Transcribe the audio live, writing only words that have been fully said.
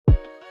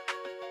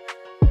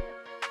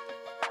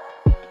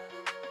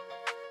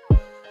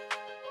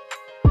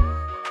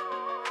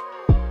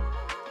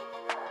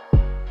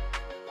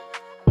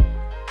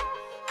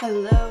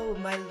Hello,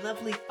 my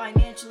lovely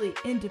financially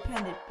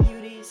independent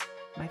beauties,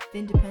 my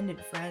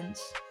Findependent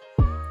friends.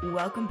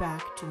 Welcome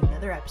back to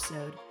another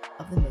episode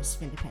of the Miss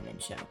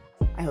Findependent Show.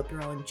 I hope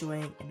you're all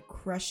enjoying and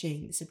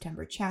crushing the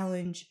September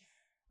challenge.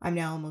 I'm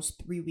now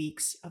almost 3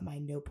 weeks of my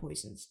no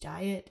poisons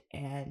diet,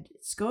 and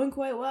it's going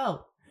quite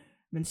well.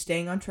 I've been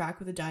staying on track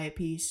with the diet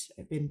piece.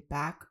 I've been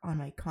back on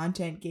my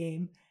content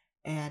game,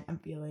 and I'm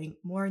feeling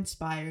more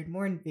inspired,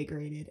 more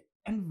invigorated,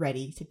 and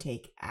ready to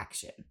take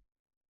action.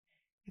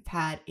 I've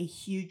had a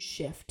huge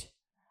shift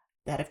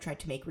that I've tried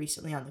to make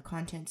recently on the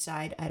content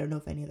side. I don't know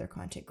if any other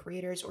content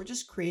creators or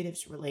just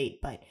creatives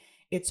relate, but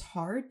it's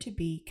hard to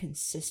be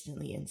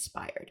consistently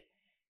inspired.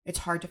 It's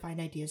hard to find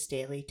ideas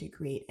daily to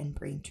create and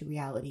bring to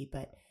reality.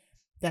 But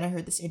then I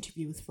heard this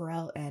interview with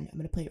Pharrell, and I'm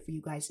going to play it for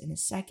you guys in a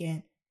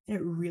second, and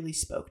it really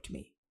spoke to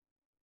me.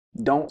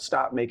 Don't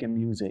stop making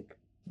music.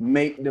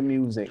 Make the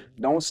music.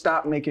 Don't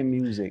stop making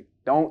music.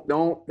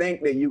 Don't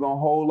think that you're gonna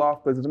hold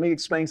off, because let me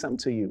explain something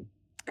to you.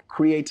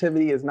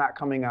 Creativity is not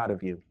coming out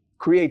of you.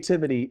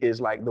 Creativity is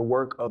like the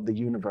work of the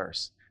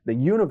universe. The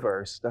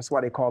universe, that's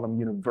why they call them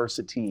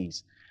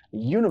universities. The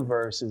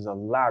universe is a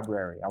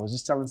library. I was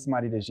just telling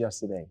somebody this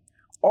yesterday.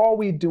 All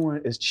we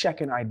doing is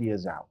checking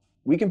ideas out.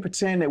 We can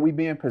pretend that we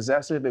being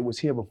possessive. It was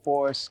here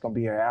before us, it's gonna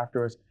be here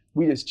after us.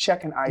 We just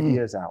checking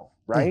ideas out,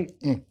 right?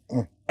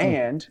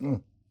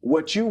 And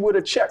what you would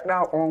have checked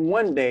out on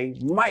one day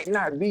might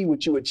not be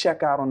what you would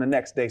check out on the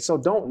next day. So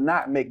don't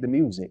not make the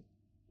music.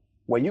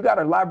 When you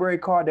got a library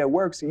card that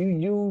works, you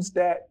use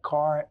that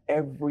card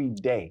every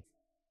day.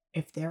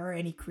 If there are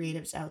any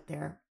creatives out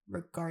there,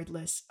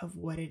 regardless of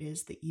what it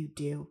is that you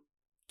do,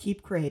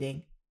 keep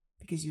creating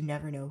because you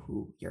never know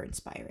who you're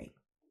inspiring.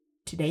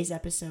 Today's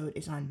episode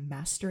is on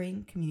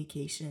mastering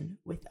communication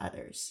with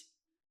others.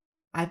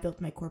 I've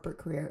built my corporate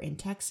career in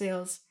tech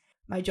sales.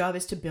 My job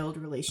is to build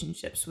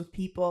relationships with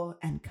people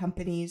and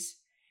companies,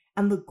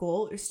 and the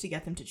goal is to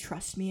get them to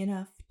trust me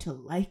enough, to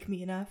like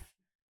me enough,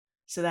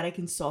 so that I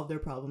can solve their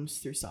problems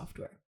through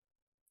software.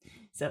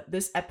 So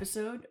this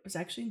episode was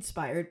actually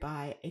inspired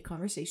by a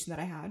conversation that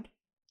I had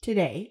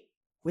today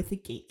with a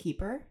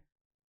gatekeeper.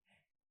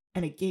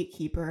 And a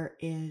gatekeeper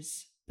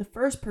is the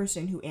first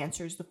person who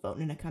answers the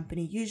phone in a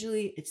company.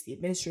 Usually it's the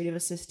administrative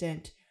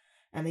assistant,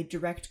 and they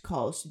direct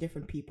calls to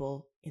different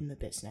people in the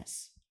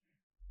business.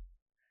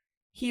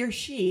 He or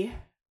she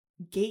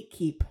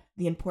gatekeep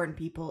the important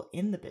people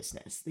in the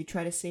business. They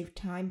try to save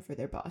time for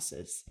their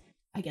bosses.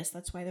 I guess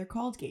that's why they're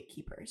called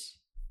gatekeepers.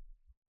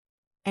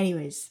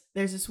 Anyways,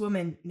 there's this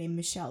woman named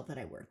Michelle that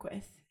I work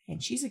with,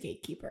 and she's a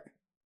gatekeeper.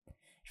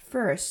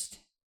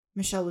 First,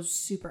 Michelle was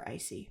super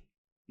icy,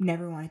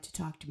 never wanted to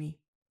talk to me.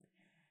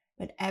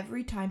 But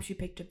every time she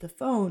picked up the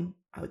phone,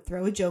 I would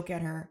throw a joke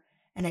at her,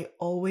 and I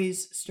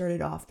always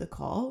started off the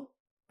call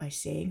by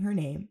saying her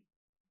name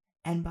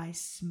and by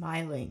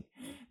smiling,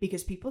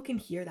 because people can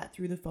hear that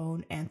through the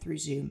phone and through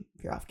Zoom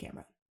if you're off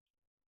camera.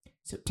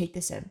 So take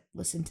this in,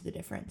 listen to the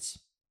difference.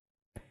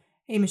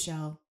 Hey,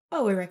 Michelle.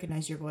 Oh, I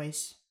recognize your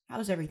voice.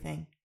 How's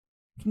everything?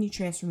 Can you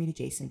transfer me to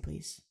Jason,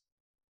 please?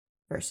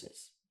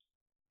 Versus,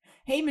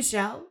 hey,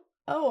 Michelle.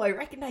 Oh, I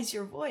recognize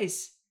your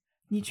voice.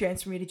 Can you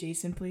transfer me to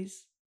Jason,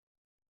 please?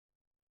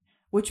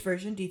 Which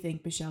version do you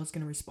think Michelle's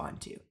going to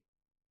respond to?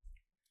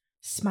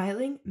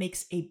 Smiling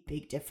makes a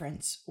big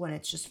difference when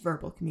it's just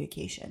verbal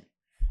communication.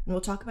 And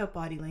we'll talk about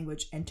body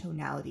language and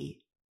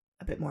tonality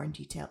a bit more in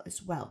detail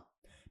as well.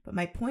 But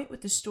my point with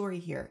the story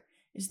here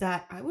is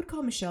that I would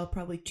call Michelle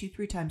probably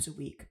 2-3 times a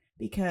week,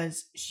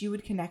 because she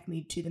would connect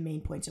me to the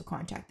main points of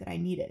contact that I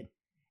needed.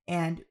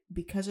 And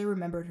because I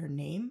remembered her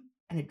name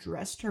and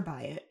addressed her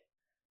by it,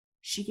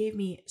 she gave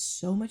me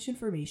so much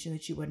information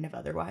that she wouldn't have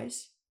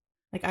otherwise.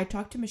 Like, I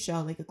talked to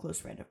Michelle like a close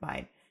friend of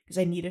mine because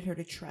I needed her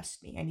to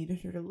trust me. I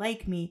needed her to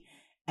like me,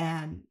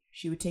 and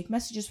she would take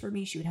messages for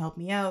me. She would help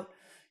me out.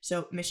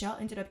 So Michelle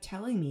ended up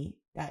telling me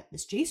that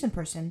this Jason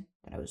person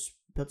that I was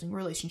building a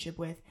relationship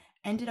with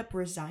ended up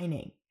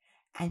resigning,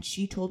 and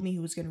she told me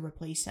who was going to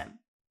replace him.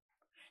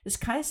 This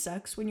kind of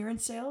sucks when you're in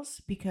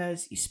sales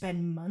because you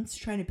spend months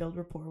trying to build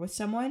rapport with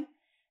someone,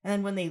 and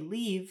then when they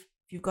leave,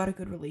 if you've got a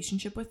good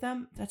relationship with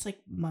them, that's like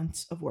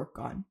months of work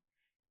gone.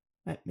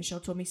 But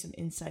Michelle told me some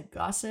inside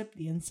gossip,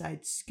 the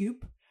inside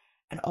scoop,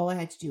 and all I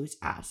had to do was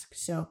ask.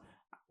 So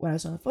when I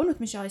was on the phone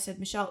with Michelle, I said,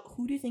 Michelle,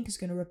 who do you think is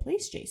going to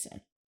replace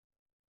Jason?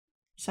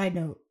 Side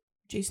note,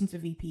 Jason's a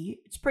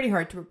VP. It's pretty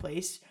hard to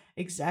replace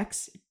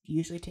execs. It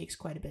usually takes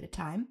quite a bit of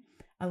time,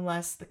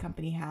 unless the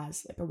company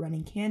has like a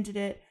running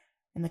candidate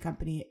and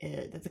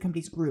the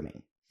company's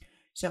grooming.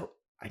 So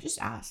I just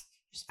asked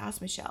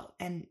Michelle,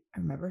 and I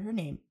remember her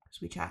name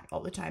because we chat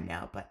all the time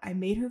now, but I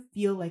made her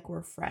feel like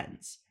we're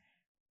friends.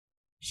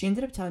 She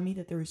ended up telling me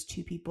that there was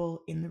 2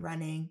 people in the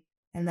running,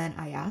 and then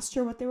I asked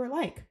her what they were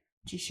like.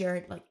 She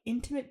shared like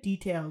intimate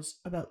details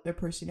about their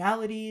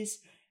personalities,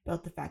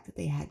 about the fact that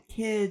they had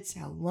kids,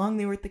 how long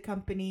they were at the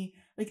company,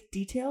 like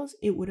details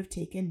it would have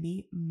taken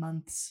me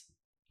months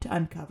to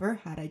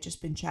uncover had I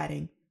just been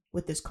chatting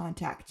with this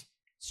contact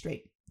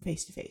straight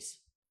face to face.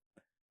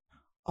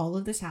 All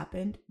of this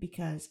happened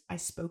because I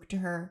spoke to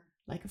her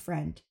like a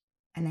friend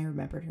and I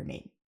remembered her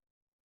name.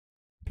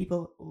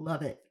 People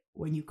love it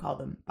when you call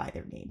them by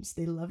their names.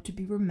 They love to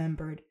be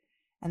remembered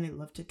and they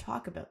love to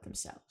talk about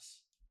themselves.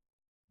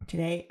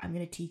 Today, I'm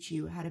going to teach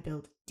you how to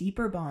build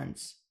deeper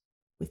bonds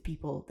with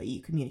people that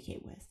you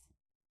communicate with,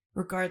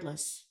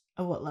 regardless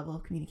of what level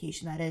of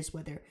communication that is,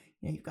 whether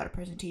you've got a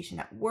presentation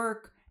at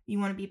work you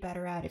want to be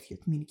better at, if you're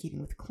communicating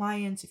with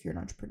clients, if you're an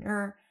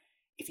entrepreneur,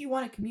 if you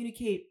want to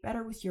communicate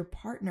better with your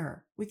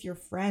partner, with your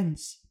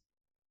friends,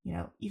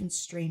 even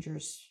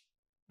strangers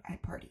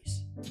at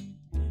parties.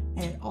 And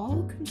it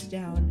all comes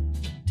down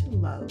to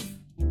love.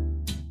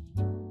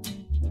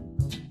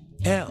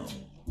 L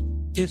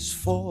is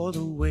for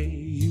the way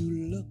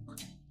you look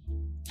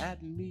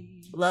at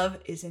me. Love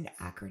is an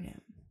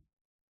acronym.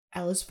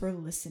 L is for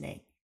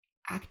listening,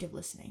 active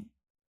listening.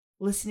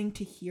 Listening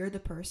to hear the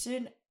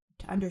person,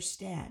 to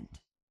understand,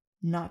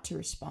 not to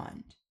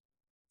respond.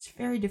 It's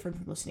very different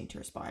from listening to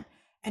respond.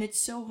 And it's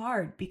so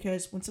hard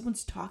because when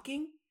someone's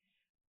talking,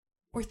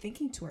 we're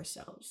thinking to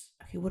ourselves,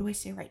 okay, what do I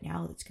say right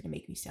now that's going to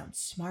make me sound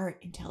smart,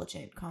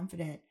 intelligent,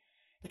 confident?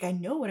 Like I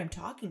know what I'm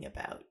talking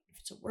about if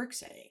it's a work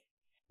setting.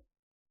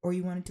 Or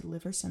you want to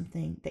deliver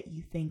something that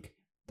you think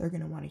they're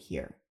going to want to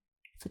hear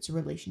if it's a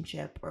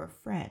relationship or a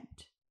friend.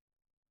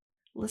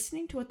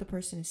 Listening to what the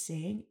person is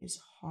saying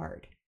is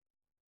hard.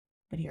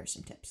 But here are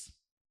some tips.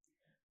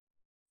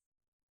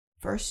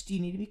 First, you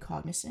need to be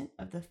cognizant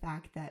of the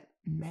fact that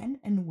men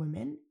and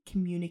women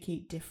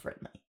communicate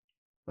differently.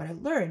 What I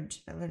learned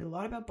a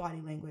lot about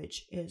body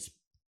language, is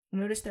I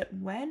noticed that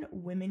when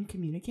women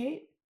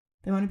communicate,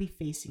 they want to be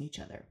facing each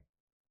other.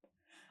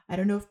 I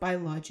don't know if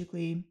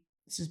biologically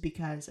this is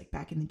because like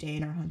back in the day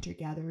in our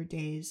hunter-gatherer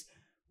days,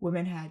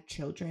 women had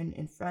children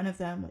in front of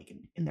them, like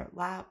in their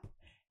lap,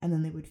 and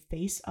then they would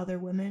face other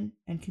women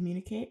and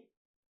communicate,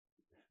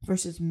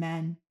 versus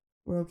men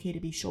were okay to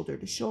be shoulder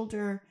to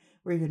shoulder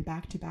or even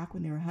back to back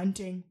when they were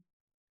hunting.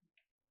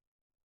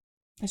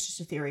 That's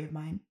just a theory of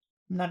mine.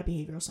 I'm not a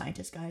behavioral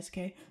scientist, guys,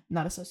 okay? I'm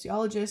not a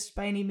sociologist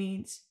by any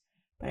means,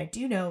 but I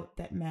do know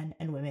that men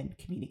and women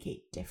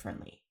communicate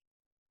differently.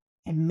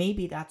 And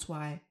maybe that's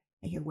why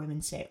I hear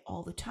women say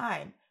all the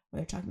time when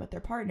they're talking about their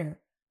partner,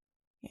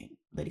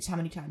 ladies, how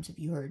many times have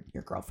you heard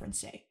your girlfriend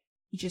say,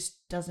 he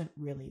just doesn't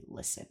really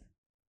listen?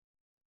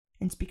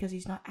 And it's because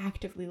he's not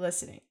actively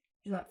listening.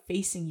 He's not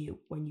facing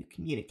you when you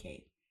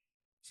communicate.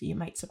 So you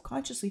might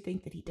subconsciously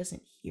think that he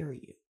doesn't hear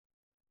you.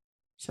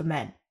 So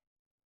men,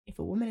 if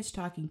a woman is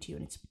talking to you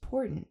and it's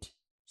important,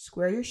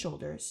 square your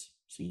shoulders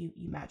so you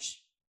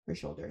match your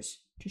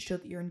shoulders to show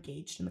that you're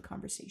engaged in the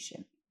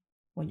conversation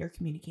when you're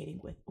communicating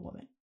with a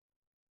woman.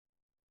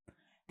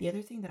 The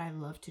other thing that I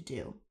love to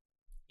do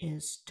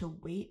is to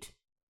wait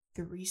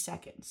 3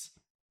 seconds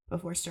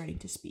before starting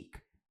to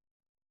speak,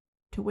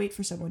 to wait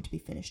for someone to be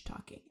finished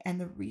talking. And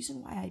the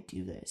reason why I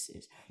do this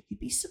is you'd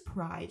be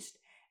surprised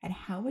at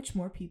how much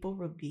more people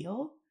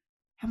reveal,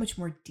 how much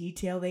more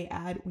detail they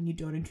add when you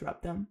don't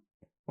interrupt them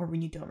or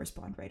when you don't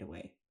respond right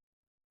away.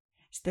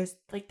 So there's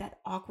like that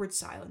awkward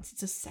silence.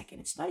 It's a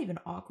second. It's not even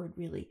awkward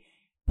really,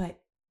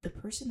 but the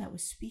person that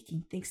was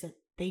speaking thinks that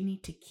they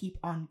need to keep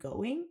on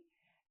going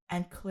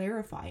and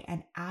clarify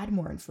and add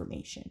more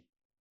information.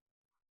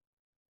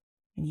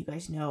 And you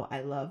guys know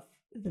I love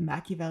the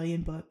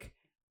Machiavellian book,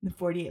 The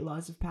 48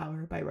 Laws of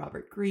Power by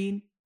Robert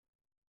Greene.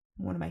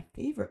 One of my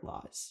favorite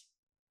laws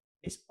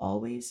is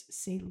always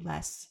say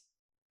less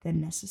than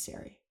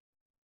necessary.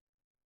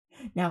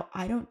 Now,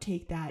 I don't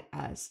take that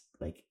as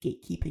like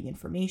gatekeeping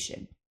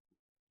information,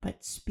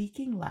 but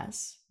speaking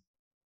less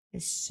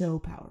is so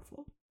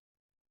powerful.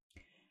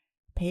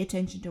 Pay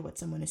attention to what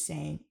someone is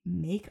saying.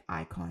 Make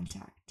eye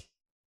contact.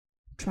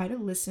 Try to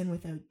listen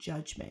without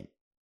judgment.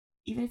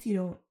 Even if you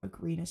don't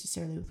agree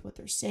necessarily with what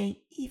they're saying,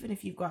 even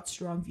if you've got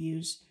strong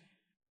views,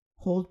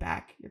 hold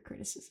back your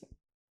criticism.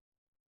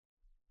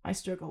 I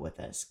struggle with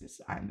this because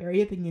I'm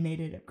very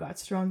opinionated. I've got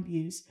strong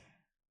views,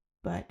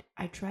 but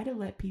I try to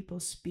let people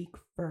speak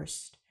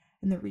first.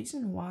 And the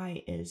reason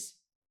why is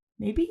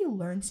maybe you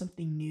learn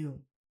something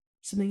new,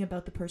 something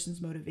about the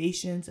person's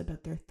motivations,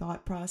 about their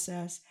thought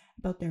process,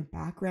 about their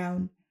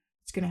background.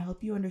 It's going to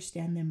help you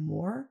understand them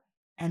more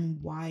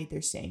and why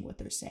they're saying what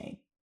they're saying.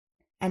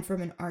 And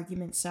from an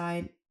argument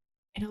side,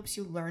 it helps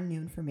you learn new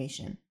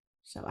information.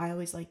 So I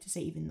always like to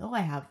say, even though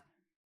I have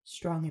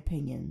strong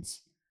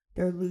opinions,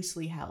 they're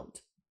loosely held.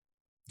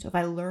 So if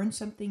I learn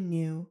something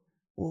new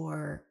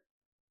or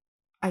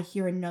I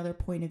hear another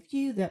point of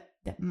view that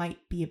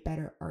might be a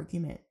better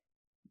argument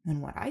than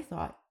what I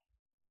thought,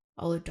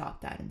 I'll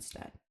adopt that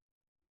instead.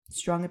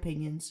 Strong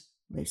opinions,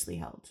 loosely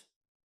held.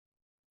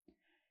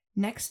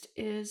 Next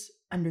is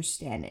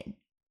understanding.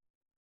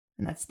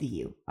 And that's the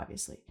you,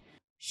 obviously.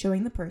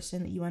 Showing the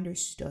person that you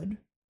understood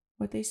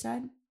what they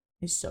said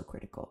is so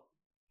critical.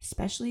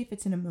 Especially if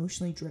it's an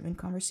emotionally driven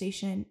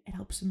conversation, it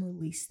helps them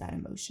release that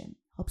emotion,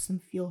 helps them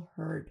feel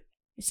heard.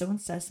 If someone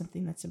says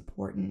something that's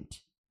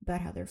important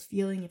about how they're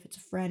feeling, if it's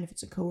a friend, if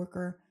it's a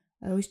coworker,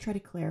 I always try to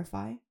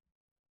clarify.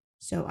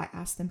 So I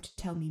ask them to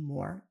tell me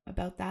more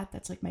about that.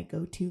 That's like my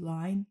go-to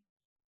line.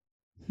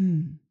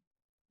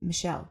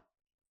 Michelle,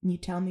 can you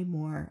tell me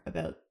more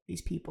about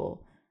these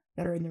people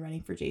that are in the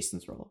running for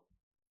Jason's role?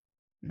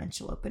 And then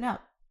she'll open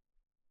up.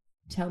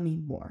 Tell me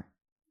more.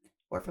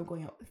 Or if I'm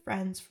going out with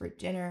friends for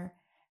dinner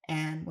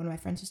and one of my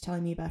friends is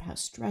telling me about how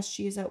stressed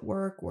she is at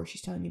work, or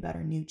she's telling me about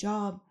her new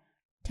job,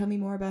 tell me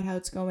more about how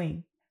it's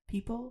going.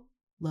 People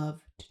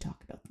love to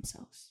talk about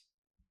themselves.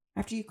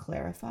 After you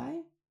clarify,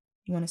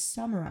 you want to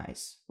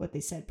summarize what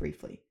they said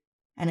briefly.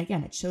 And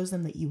again, it shows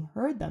them that you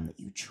heard them, that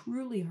you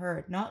truly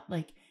heard, not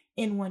like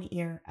in one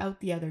ear, out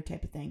the other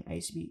type of thing. I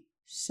used to be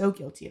so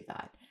guilty of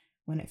that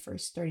when I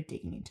first started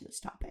digging into this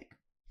topic.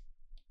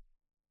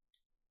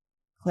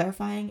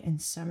 Clarifying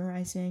and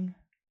summarizing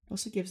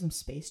also gives them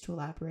space to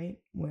elaborate,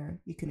 where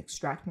you can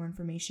extract more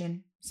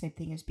information. Same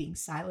thing as being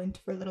silent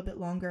for a little bit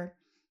longer.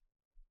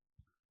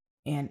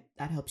 And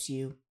that helps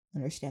you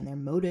understand their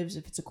motives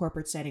if it's a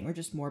corporate setting, or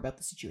just more about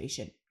the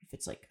situation if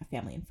it's like a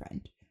family and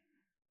friend.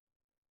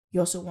 You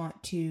also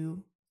want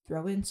to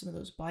throw in some of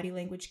those body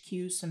language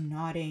cues, some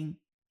nodding,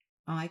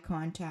 eye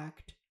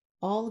contact.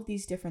 All of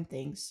these different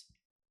things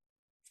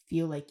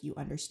feel like you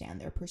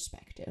understand their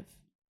perspective.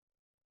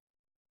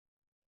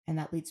 And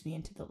that leads me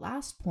into the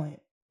last point,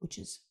 which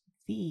is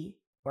V,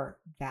 or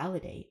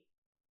validate.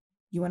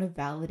 You want to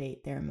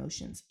validate their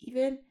emotions,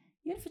 even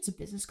if it's a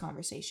business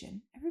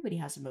conversation. Everybody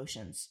has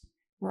emotions.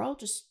 We're all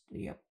just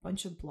a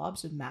bunch of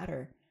blobs of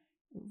matter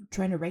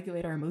trying to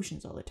regulate our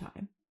emotions all the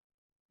time.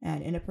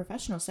 And in a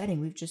professional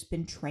setting, we've just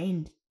been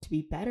trained to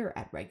be better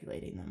at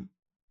regulating them,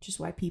 which is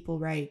why people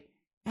write,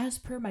 as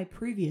per my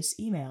previous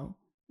email,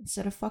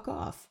 instead of fuck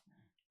off.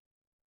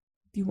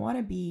 If you want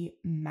to be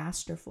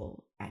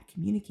masterful at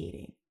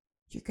communicating,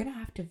 you're going to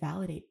have to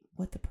validate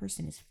what the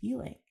person is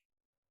feeling.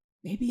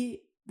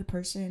 Maybe the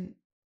person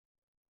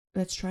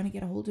that's trying to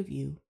get a hold of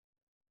you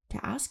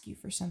to ask you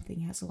for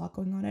something has a lot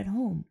going on at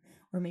home,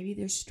 or maybe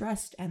they're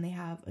stressed and they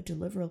have a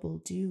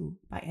deliverable due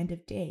by end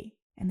of day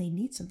and they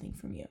need something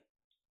from you.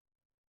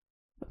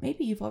 But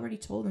maybe you've already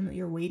told them that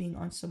you're waiting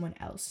on someone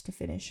else to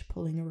finish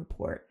pulling a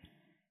report.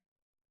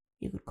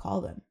 You could call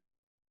them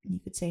and you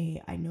could say,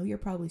 hey, I know you're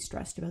probably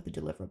stressed about the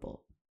deliverable,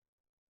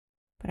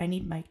 but I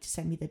need Mike to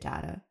send me the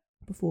data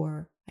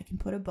before I can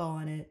put a bow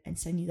on it and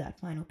send you that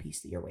final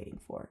piece that you're waiting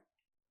for.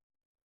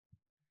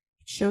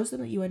 It shows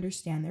them that you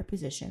understand their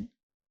position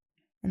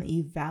and that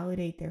you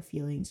validate their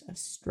feelings of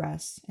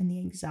stress and the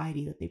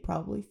anxiety that they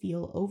probably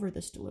feel over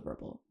this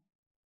deliverable.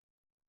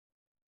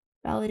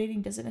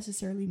 Validating doesn't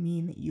necessarily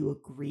mean that you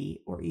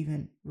agree or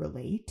even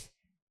relate.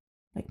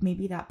 Like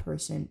maybe that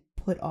person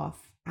put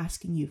off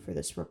asking you for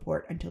this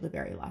report until the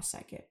very last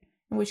second,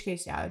 in which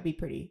case, yeah, I'd be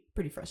pretty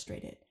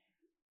frustrated.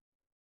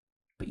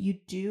 But you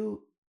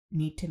do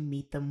need to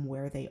meet them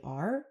where they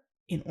are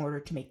in order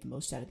to make the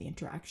most out of the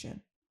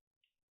interaction.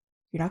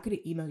 You're not going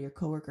to email your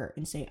coworker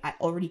and say, I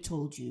already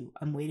told you,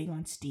 I'm waiting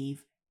on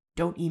Steve.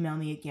 Don't email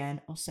me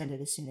again. I'll send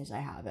it as soon as I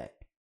have it.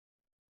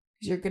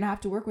 Because you're going to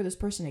have to work with this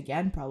person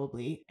again,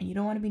 probably, and you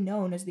don't want to be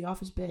known as the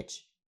office bitch.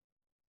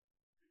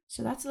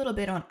 So that's a little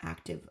bit on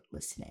active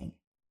listening.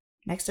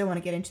 Next, I want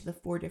to get into the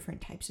 4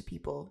 different types of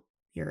people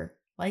you're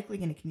likely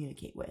going to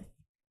communicate with.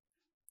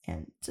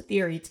 And it's a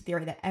theory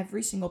that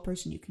every single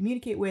person you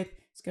communicate with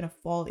is going to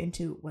fall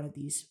into one of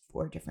these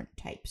 4 different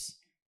types.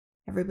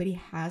 Everybody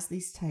has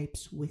these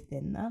types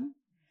within them.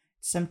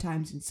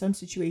 Sometimes in some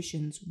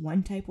situations,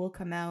 one type will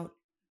come out.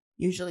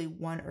 Usually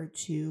 1 or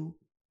 2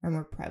 are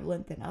more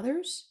prevalent than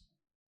others.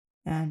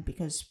 And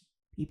because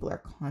people are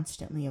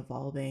constantly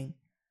evolving,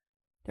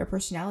 their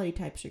personality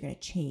types are going to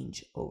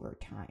change over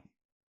time.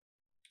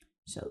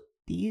 So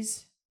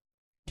these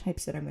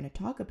types that I'm going to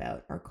talk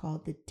about are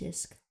called the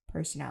DISC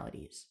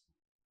personalities.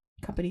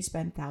 Companies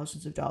spend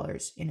thousands of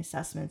dollars in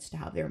assessments to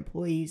have their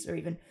employees or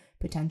even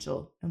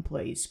potential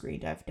employees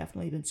screened. I've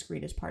definitely been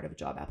screened as part of a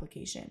job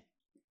application.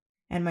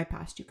 And my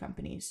past 2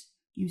 companies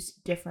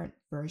used different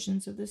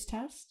versions of this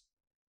test,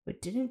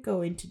 but didn't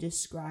go into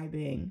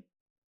describing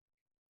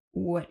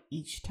what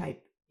each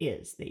type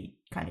is. They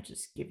kind of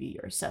just give you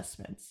your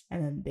assessments,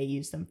 and then they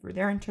use them for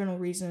their internal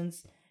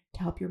reasons to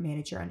help your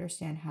manager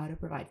understand how to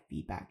provide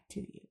feedback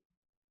to you.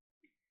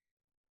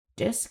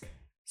 DISC,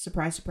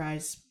 surprise,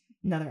 surprise,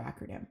 another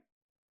acronym.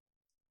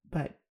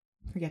 But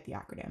forget the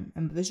acronym.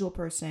 I'm a visual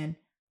person.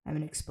 I'm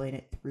going to explain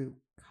it through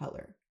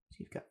color. So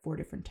you've got 4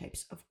 different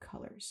types of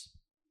colors.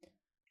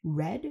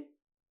 Red,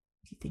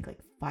 if you think like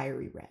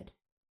fiery red,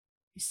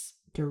 is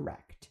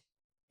direct,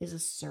 is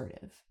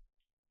assertive.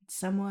 It's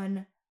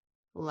someone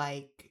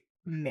like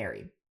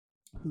Mary,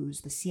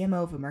 who's the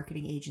CMO of a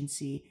marketing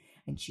agency,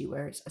 and she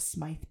wears a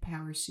Smythe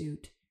power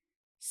suit.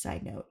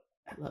 Side note,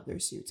 I love their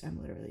suits. I'm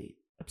literally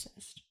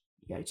obsessed.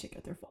 You gotta check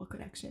out their fall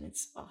collection.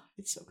 It's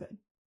so good.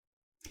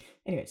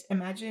 Anyways,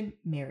 imagine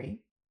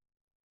Mary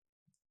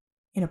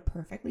in a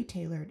perfectly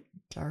tailored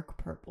dark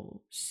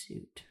purple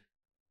suit.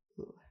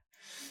 Ooh.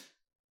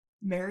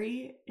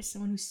 Mary is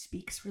someone who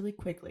speaks really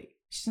quickly.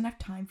 She doesn't have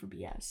time for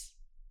BS.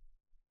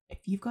 If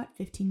you've got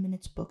 15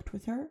 minutes booked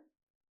with her,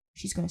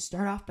 she's going to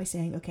start off by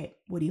saying, okay,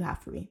 what do you have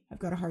for me? I've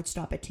got a hard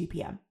stop at 2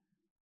 p.m.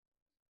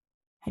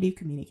 How do you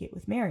communicate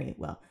with Mary?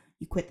 Well,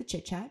 you quit the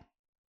chit chat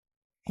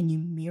and you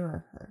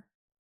mirror her.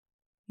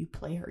 You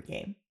play her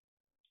game.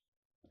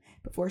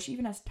 Before she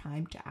even has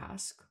time to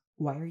ask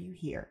why are you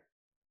here?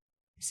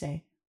 You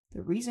say,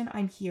 the reason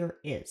I'm here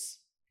is.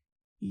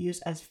 You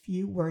use as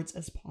few words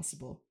as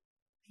possible.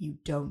 You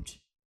don't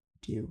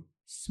do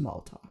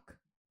small talk.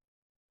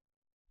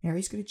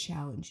 Mary's going to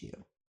challenge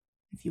you.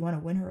 If you want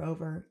to win her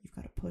over, you've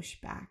got to push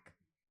back.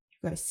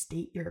 You've got to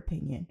state your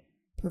opinion,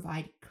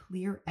 provide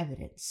clear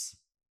evidence.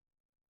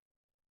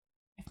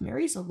 If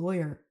Mary's a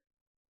lawyer,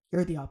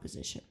 you're the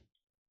opposition.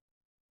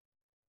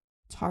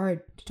 It's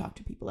hard to talk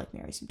to people like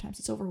Mary sometimes.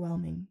 It's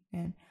overwhelming,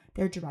 and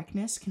their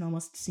directness can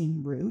almost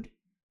seem rude.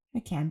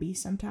 It can be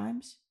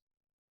sometimes.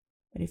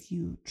 But if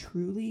you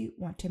truly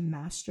want to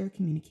master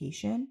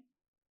communication,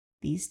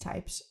 these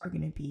types are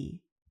going to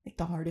be like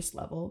the hardest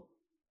level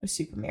of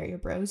Super Mario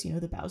Bros. You know,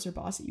 the Bowser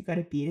boss that you got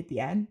to beat at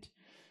the end.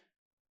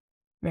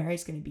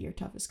 Mary's going to be your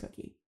toughest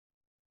cookie.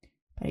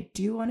 But I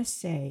do want to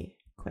say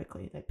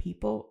quickly that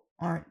people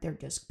aren't their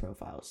disc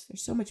profiles.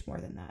 There's so much more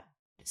than that.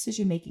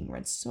 Decision making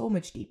runs so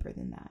much deeper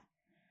than that.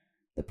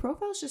 The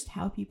profile is just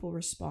how people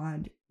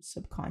respond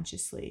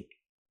subconsciously.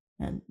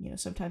 And, you know,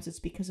 sometimes it's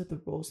because of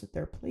the roles that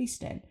they're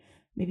placed in.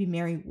 Maybe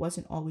Mary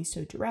wasn't always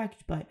so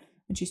direct, but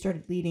when she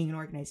started leading an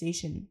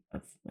organization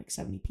of like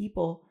 70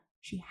 people,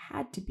 she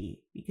had to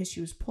be, because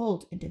she was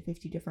pulled into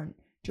 50 different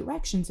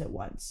directions at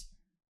once.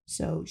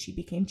 So she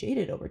became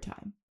jaded over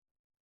time.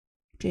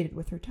 Jaded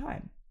with her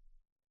time.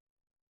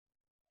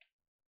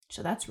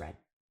 So that's red.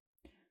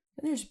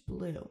 Then there's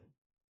blue.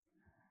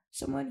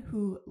 Someone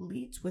who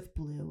leads with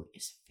blue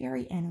is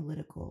very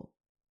analytical,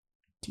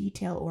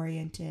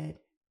 detail-oriented.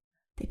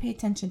 They pay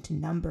attention to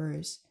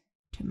numbers,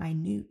 to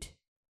minute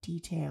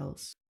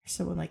details.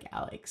 Someone like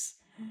Alex.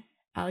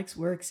 Alex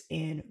works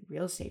in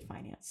real estate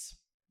finance.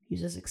 He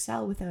uses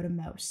Excel without a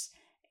mouse,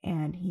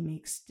 and he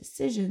makes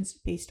decisions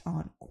based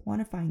on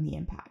quantifying the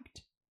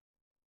impact.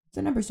 If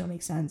the numbers don't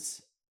make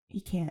sense, he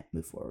can't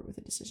move forward with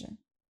a decision.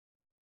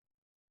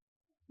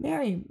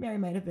 Mary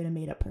might have been a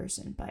made-up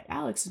person, but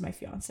Alex is my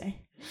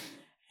fiance.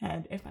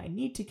 And if I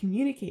need to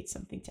communicate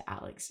something to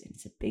Alex, and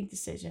it's a big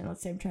decision,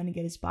 let's say I'm trying to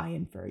get his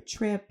buy-in for a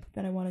trip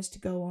that I want us to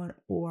go on,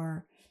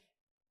 or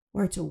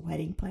it's a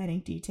wedding planning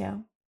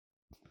detail.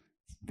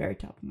 It's very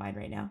top of mind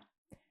right now.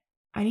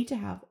 I need to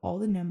have all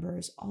the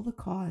numbers, all the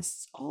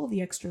costs, all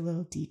the extra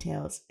little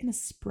details in a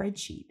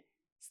spreadsheet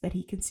so that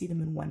he can see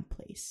them in one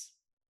place.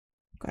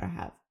 I've got to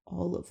have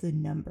all of the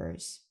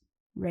numbers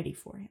ready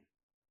for him.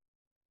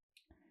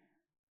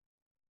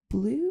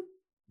 Blue,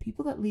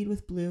 people that lead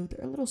with blue,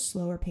 they're a little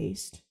slower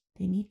paced.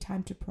 They need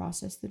time to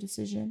process the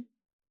decision.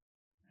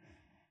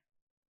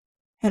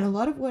 And a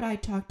lot of what I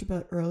talked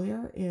about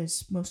earlier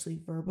is mostly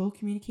verbal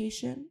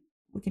communication.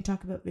 We can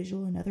talk about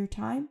visual another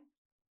time.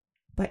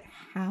 But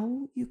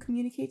how you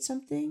communicate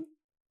something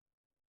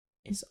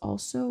is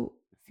also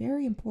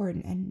very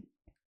important, and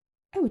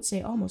I would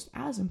say almost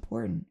as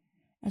important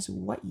as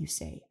what you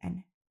say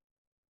and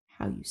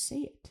how you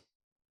say it.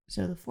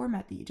 So the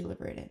format that you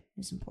deliver it in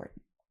is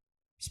important,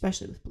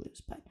 especially with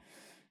blues. But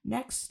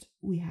next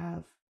we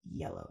have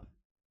yellow,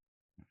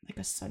 like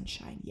a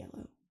sunshine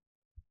yellow.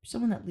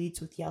 Someone that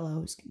leads with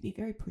yellows can be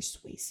very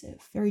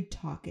persuasive, very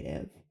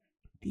talkative.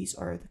 These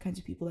are the kinds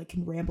of people that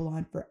can ramble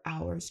on for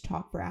hours,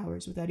 talk for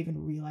hours without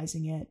even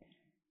realizing it.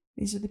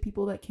 These are the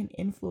people that can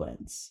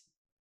influence.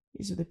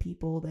 These are the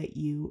people that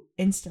you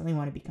instantly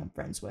want to become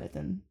friends with.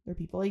 And they're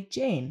people like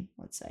Jane,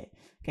 let's say.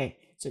 Okay,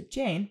 so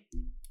Jane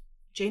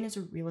is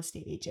a real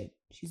estate agent.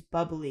 She's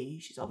bubbly.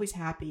 She's always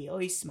happy,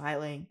 always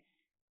smiling.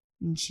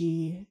 And when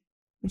she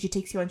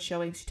takes you on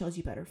showings, she tells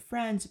you about her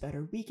friends, about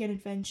her weekend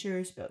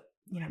adventures, about,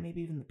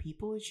 maybe even the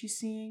people that she's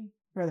seeing,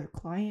 her other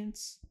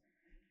clients.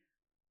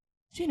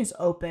 Jane is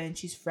open,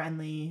 she's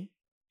friendly,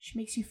 she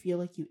makes you feel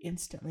like you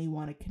instantly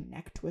want to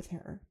connect with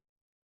her.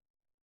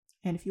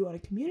 And if you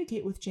want to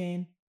communicate with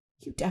Jane,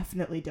 you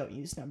definitely don't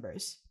use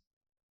numbers.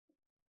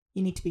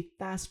 You need to be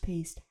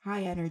fast-paced,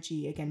 high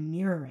energy, again,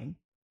 mirroring.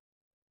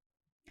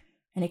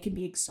 And it can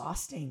be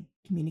exhausting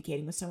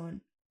communicating with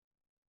someone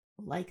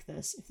like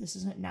this if this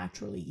isn't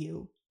naturally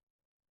you.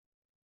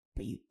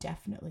 But you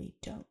definitely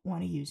don't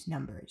want to use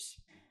numbers.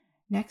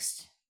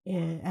 Next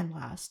and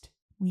last,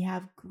 we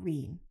have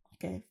green,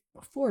 like a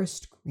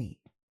forest green.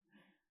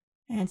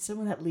 And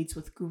someone that leads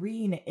with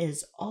green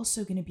is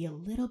also going to be a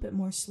little bit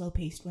more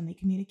slow-paced when they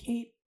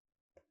communicate.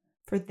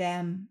 For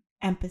them,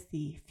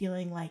 empathy,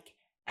 feeling like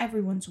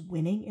everyone's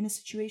winning in a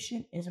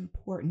situation is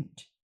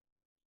important.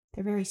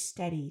 They're very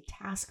steady,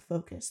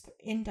 task-focused, they're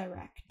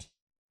indirect.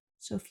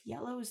 So if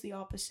yellow is the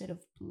opposite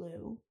of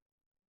blue,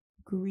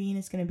 green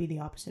is going to be the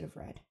opposite of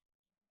red.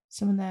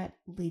 Someone that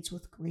leads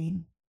with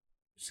green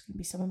is going to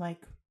be someone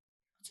like,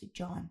 let's say,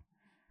 John.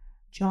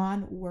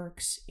 John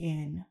works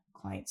in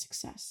client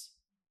success.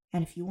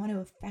 And if you want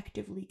to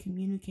effectively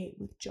communicate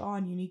with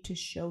John, you need to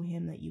show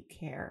him that you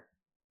care.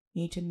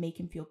 You need to make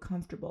him feel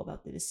comfortable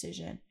about the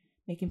decision.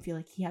 Make him feel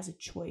like he has a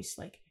choice,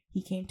 like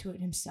he came to it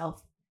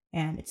himself,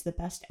 and it's the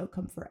best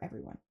outcome for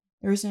everyone.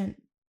 There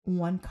isn't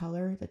one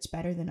color that's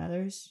better than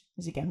others.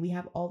 Because again, we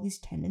have all these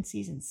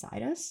tendencies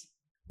inside us.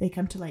 They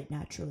come to light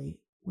naturally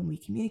when we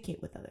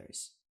communicate with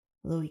others.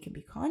 Although we can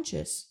be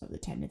conscious of the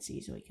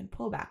tendencies, and we can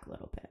pull back a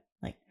little bit.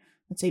 Like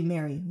Let's say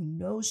Mary, who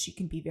knows she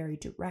can be very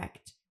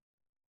direct,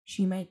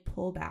 she might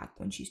pull back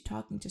when she's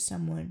talking to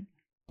someone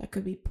that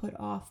could be put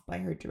off by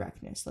her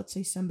directness. Let's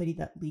say somebody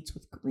that leads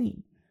with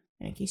green.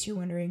 And in case you're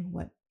wondering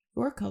what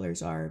your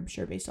colors are, I'm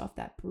sure based off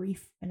that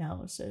brief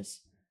analysis,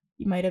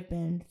 you might have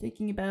been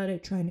thinking about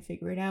it, trying to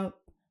figure it out.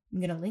 I'm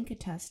going to link a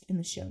test in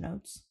the show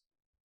notes.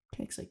 It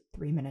takes like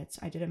 3 minutes.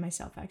 I did it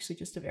myself actually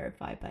just to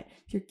verify, but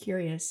if you're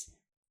curious,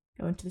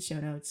 go into the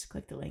show notes,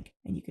 click the link,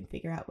 and you can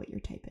figure out what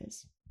your type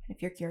is. And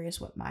if you're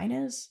curious what mine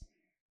is,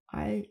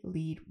 I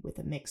lead with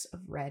a mix of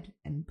red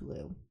and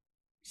blue.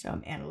 So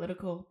I'm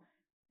analytical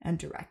and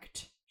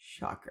direct.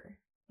 Shocker.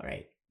 All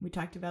right. We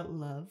talked about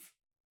love,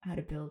 how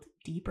to build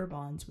deeper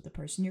bonds with the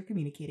person you're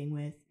communicating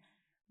with.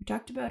 We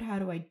talked about how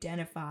to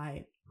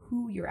identify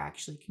who you're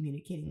actually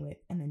communicating with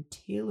and then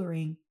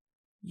tailoring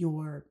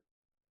your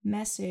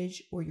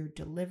message or your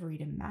delivery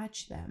to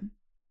match them.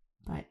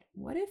 But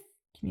what if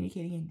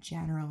communicating in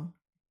general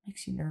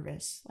makes you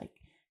nervous? Like,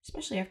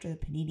 especially after the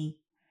panini,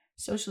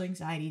 social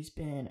anxiety's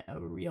been a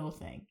real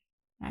thing.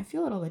 And I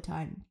feel it all the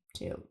time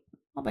too.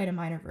 Albeit a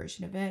minor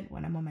version of it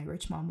when I'm on my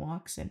rich mom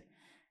walks and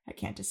I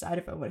can't decide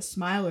if I want to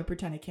smile or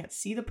pretend I can't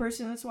see the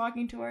person that's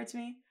walking towards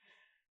me.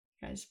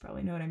 You guys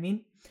probably know what I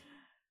mean.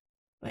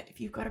 But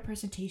if you've got a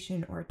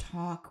presentation or a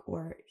talk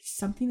or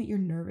something that you're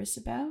nervous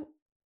about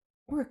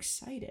or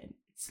excited,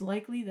 it's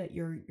likely that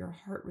your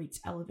heart rate's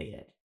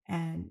elevated.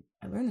 And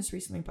I learned this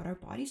recently, but our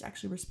bodies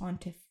actually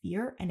respond to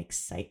fear and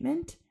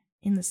excitement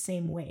in the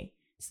same way.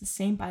 It's the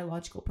same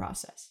biological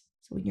process.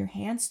 So when your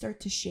hands start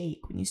to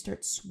shake, when you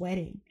start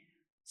sweating,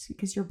 it's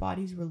because your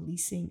body's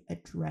releasing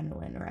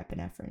adrenaline or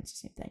epinephrine. It's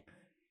the same thing.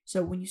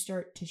 So when you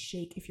start to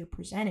shake, if you're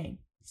presenting,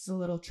 this is a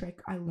little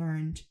trick I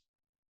learned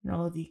in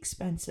all of the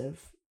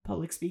expensive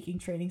public speaking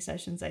training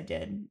sessions I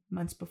did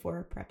months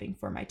before prepping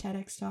for my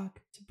TEDx talk.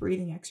 It's a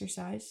breathing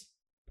exercise.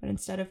 But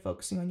instead of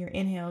focusing on your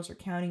inhales or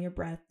counting your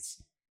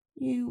breaths,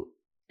 you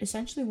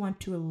essentially want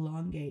to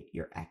elongate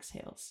your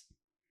exhales.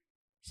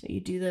 So you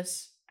do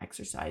this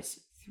exercise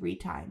 3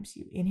 times.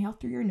 You inhale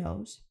through your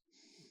nose,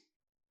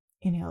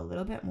 inhale a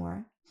little bit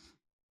more,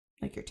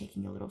 like you're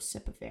taking a little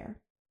sip of air,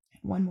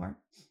 and 1 more,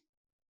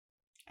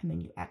 and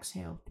then you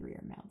exhale through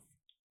your mouth.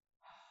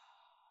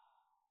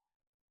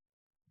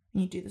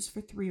 And you do this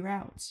for 3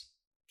 rounds.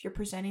 If you're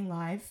presenting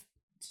live,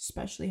 it's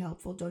especially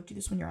helpful. Don't do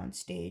this when you're on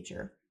stage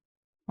or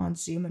on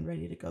Zoom and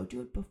ready to go.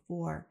 Do it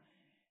before,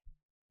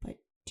 but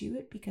do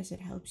it because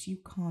it helps you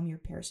calm your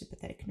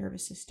parasympathetic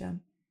nervous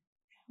system.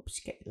 It helps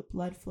get the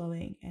blood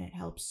flowing, and it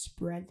helps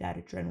spread that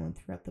adrenaline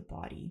throughout the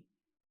body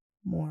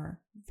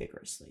more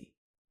vigorously.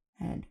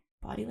 And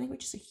body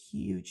language is a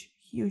huge,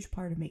 huge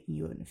part of making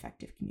you an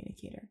effective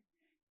communicator.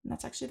 And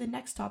that's actually the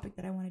next topic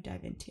that I want to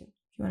dive into.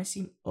 If you want to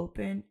seem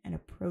open and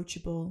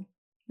approachable,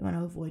 you want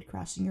to avoid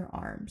crossing your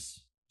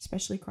arms,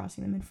 especially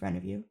crossing them in front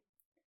of you.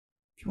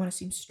 If you want to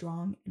seem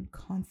strong and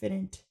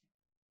confident,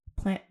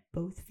 plant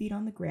both feet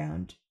on the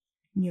ground.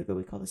 In yoga,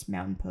 we call this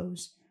mountain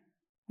pose.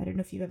 I don't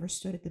know if you've ever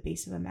stood at the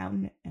base of a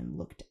mountain and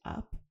looked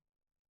up,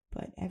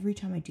 but every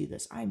time I do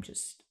this, I'm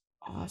just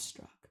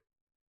awestruck.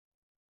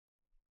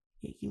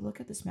 You look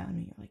at this mountain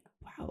and you're like,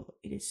 wow,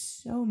 it is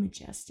so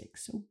majestic,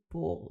 so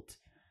bold.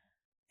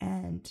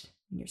 And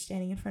when you're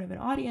standing in front of an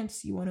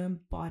audience, you want to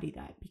embody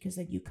that because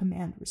then you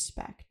command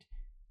respect.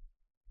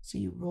 So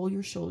you roll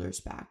your shoulders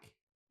back,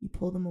 you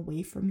pull them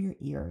away from your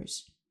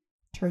ears,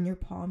 turn your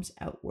palms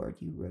outward,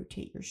 you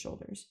rotate your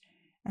shoulders,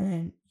 and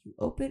then you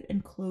open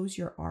and close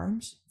your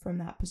arms from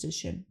that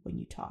position when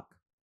you talk.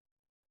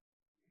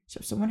 So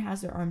if someone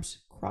has their arms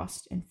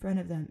crossed in front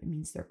of them, it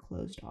means they're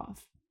closed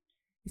off.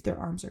 If their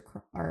arms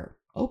are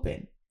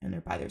open and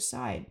they're by their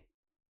side,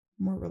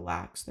 more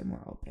relaxed, they're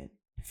more open.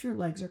 If your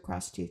legs are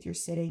crossed too, if you're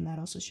sitting, that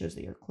also shows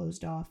that you're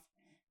closed off.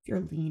 If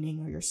you're leaning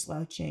or you're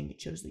slouching,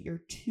 it shows that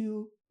you're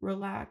too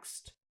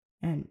relaxed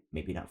and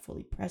maybe not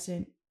fully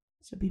present.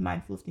 So be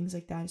mindful of things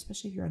like that,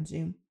 especially if you're on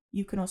Zoom.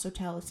 You can also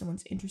tell if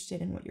someone's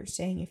interested in what you're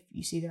saying if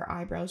you see their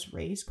eyebrows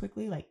raise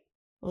quickly, like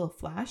a little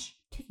flash.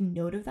 Taking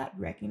note of that,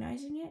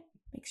 recognizing it,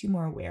 makes you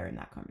more aware in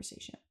that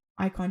conversation.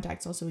 Eye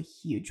contact's also a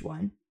huge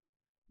one.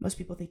 Most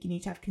people think you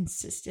need to have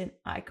consistent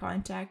eye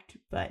contact,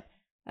 but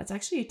that's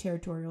actually a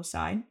territorial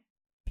sign.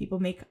 People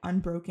make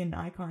unbroken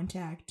eye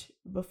contact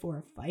before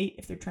a fight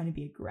if they're trying to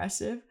be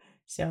aggressive.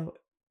 So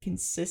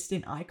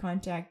consistent eye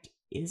contact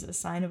is a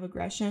sign of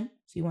aggression.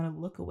 So you want to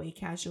look away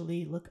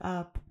casually, look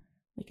up,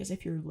 like as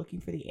if you're looking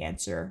for the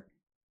answer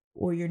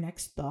or your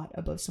next thought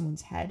above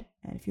someone's head.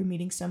 And if you're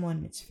meeting someone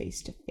and it's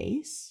face to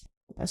face,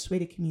 the best way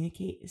to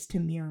communicate is to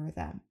mirror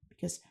them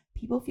because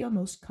people feel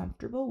most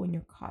comfortable when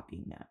you're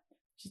copying them.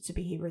 So it's a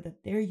behavior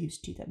that they're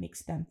used to that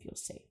makes them feel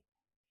safe.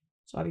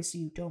 So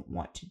obviously you don't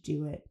want to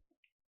do it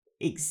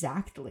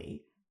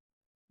exactly,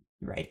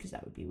 right? Because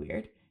that would be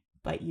weird.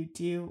 But you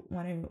do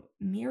want to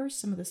mirror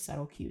some of the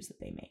subtle cues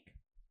that they make.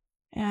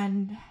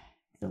 And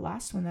the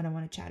last one that I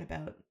want to chat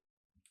about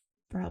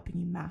for helping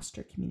you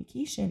master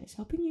communication is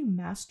helping you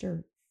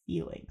master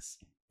feelings.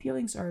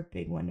 Feelings are a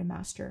big one to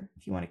master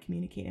if you want to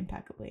communicate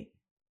impeccably.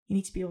 You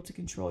need to be able to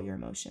control your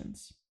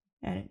emotions.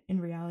 And in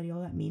reality,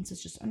 all that means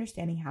is just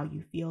understanding how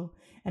you feel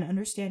and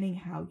understanding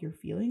how your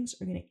feelings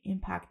are going to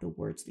impact the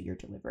words that you're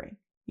delivering.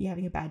 Are you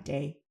having a bad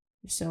day?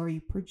 If so, are you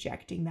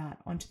projecting that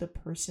onto the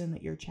person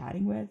that you're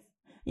chatting with?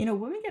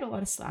 Women get a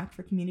lot of slack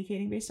for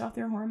communicating based off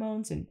their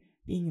hormones and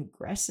being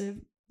aggressive,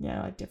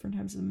 at different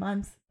times of the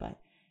month. But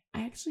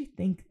I actually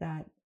think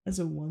that as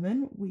a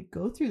woman, we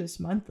go through this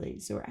monthly.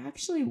 So we're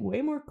actually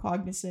way more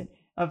cognizant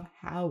of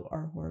how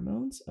our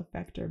hormones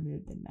affect our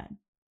mood than men.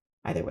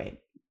 Either way,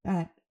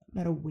 that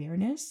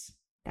awareness,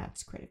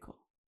 that's critical.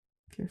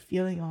 If you're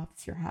feeling off,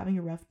 if you're having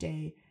a rough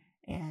day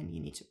and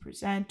you need to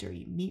present or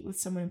you meet with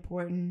someone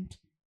important,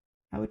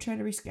 I would try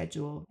to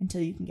reschedule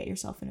until you can get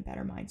yourself in a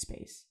better mind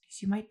space.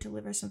 Because you might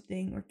deliver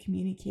something or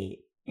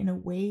communicate in a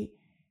way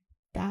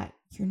that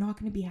you're not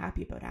going to be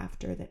happy about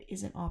after, that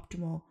isn't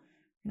optimal.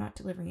 You're not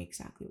delivering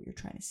exactly what you're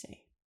trying to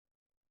say.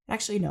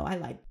 Actually, no, I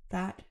lied.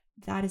 That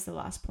is the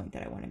last point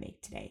that I want to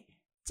make today.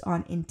 It's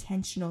on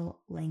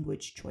intentional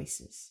language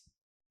choices.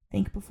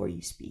 Think before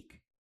you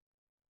speak.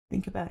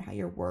 Think about how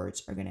your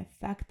words are going to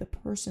affect the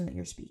person that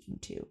you're speaking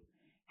to,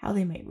 how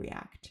they might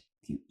react.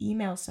 If you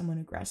email someone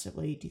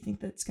aggressively, do you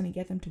think that's going to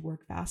get them to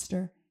work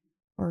faster?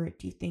 Or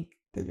do you think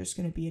they're just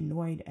going to be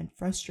annoyed and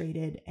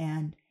frustrated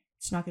and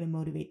it's not going to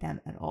motivate them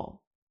at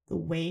all? The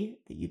way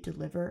that you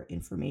deliver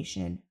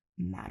information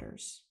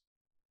matters.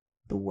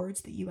 The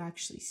words that you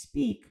actually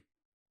speak,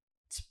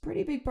 it's a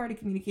pretty big part of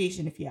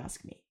communication if you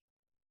ask me.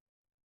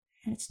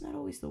 And it's not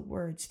always the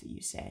words that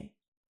you say.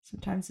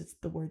 Sometimes it's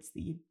the words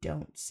that you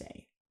don't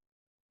say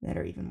that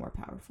are even more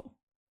powerful.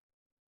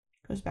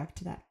 It goes back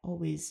to that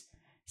always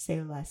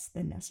say less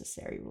than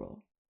necessary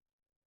rule.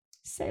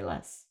 Say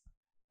less.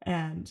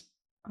 And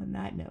on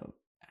that note,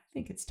 I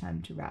think it's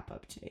time to wrap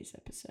up today's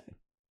episode.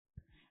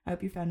 I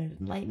hope you found it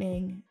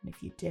enlightening. And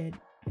if you did,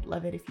 I'd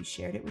love it if you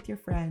shared it with your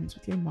friends,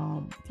 with your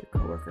mom, with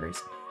your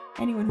coworkers,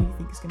 anyone who you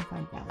think is going to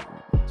find value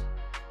in it.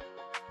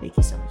 Thank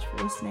you so much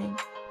for listening.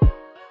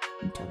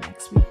 Until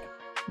next week,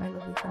 my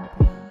lovely friend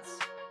Pamela.